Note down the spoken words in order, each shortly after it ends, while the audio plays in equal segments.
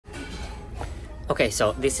Okay,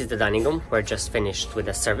 so this is the dining room. We're just finished with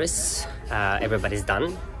the service. Everybody's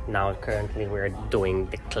done. Now currently we're doing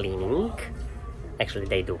the cleaning. Actually,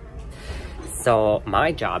 they do. So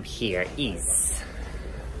my job here is...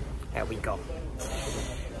 There we go.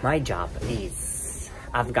 My job is...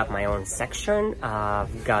 I've got my own section.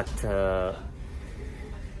 I've got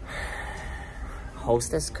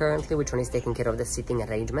hostess currently, which one is taking care of the seating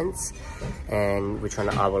arrangements, and which one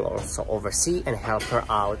I will also oversee and help her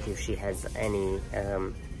out if she has any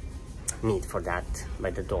need for that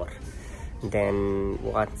by the door. Then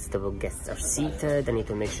once the guests are seated, I need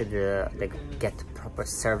to make sure they get proper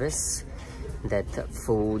service, that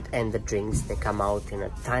food and the drinks, they come out in a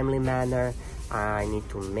timely manner. I need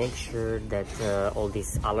to make sure that all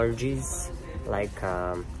these allergies like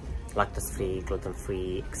lactose-free,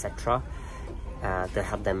 gluten-free, etc. To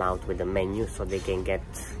help them out with the menu so they can get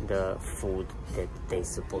the food that they're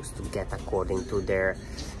supposed to get according to their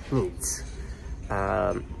needs.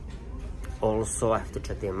 Also, I have to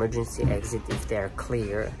check the emergency exit if they're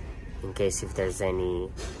clear, in case if there's any,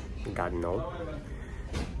 God no.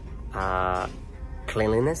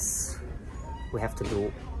 Cleanliness, we have to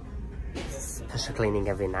do special cleaning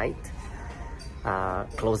every night.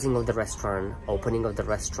 Closing of the restaurant, opening of the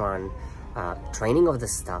restaurant, training of the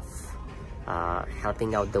staff,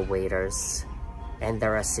 helping out the waiters and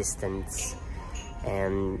their assistants.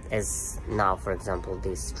 And as now, for example,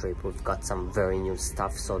 this trip, we've got some very new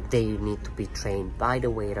stuff, so they need to be trained by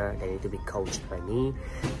the waiter, they need to be coached by me.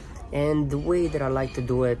 And the way that I like to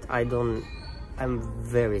do it, I'm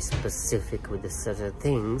very specific with the certain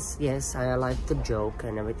things. Yes, I like to joke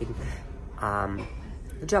and everything.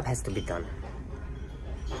 The job has to be done.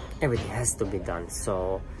 Everything has to be done.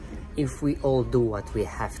 So if we all do what we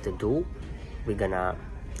have to do, we're gonna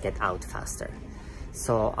get out faster.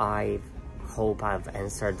 So I hope I've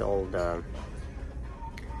answered all the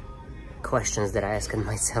questions that I asked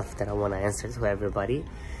myself that I want to answer to everybody.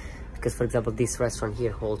 Because, for example, this restaurant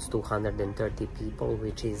here holds 230 people,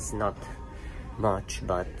 which is not much,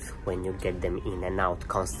 but when you get them in and out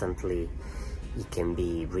constantly, it can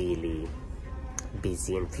be really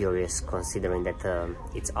busy and furious, considering that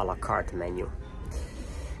it's a la carte menu.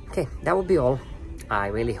 Okay, that will be all. I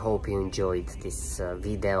really hope you enjoyed this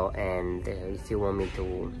video, and if you want me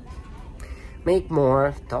to make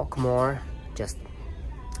more, talk more, just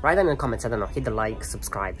write down in the comments. I don't know, hit the like,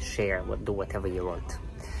 subscribe, share, do whatever you want.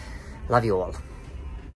 Love you all.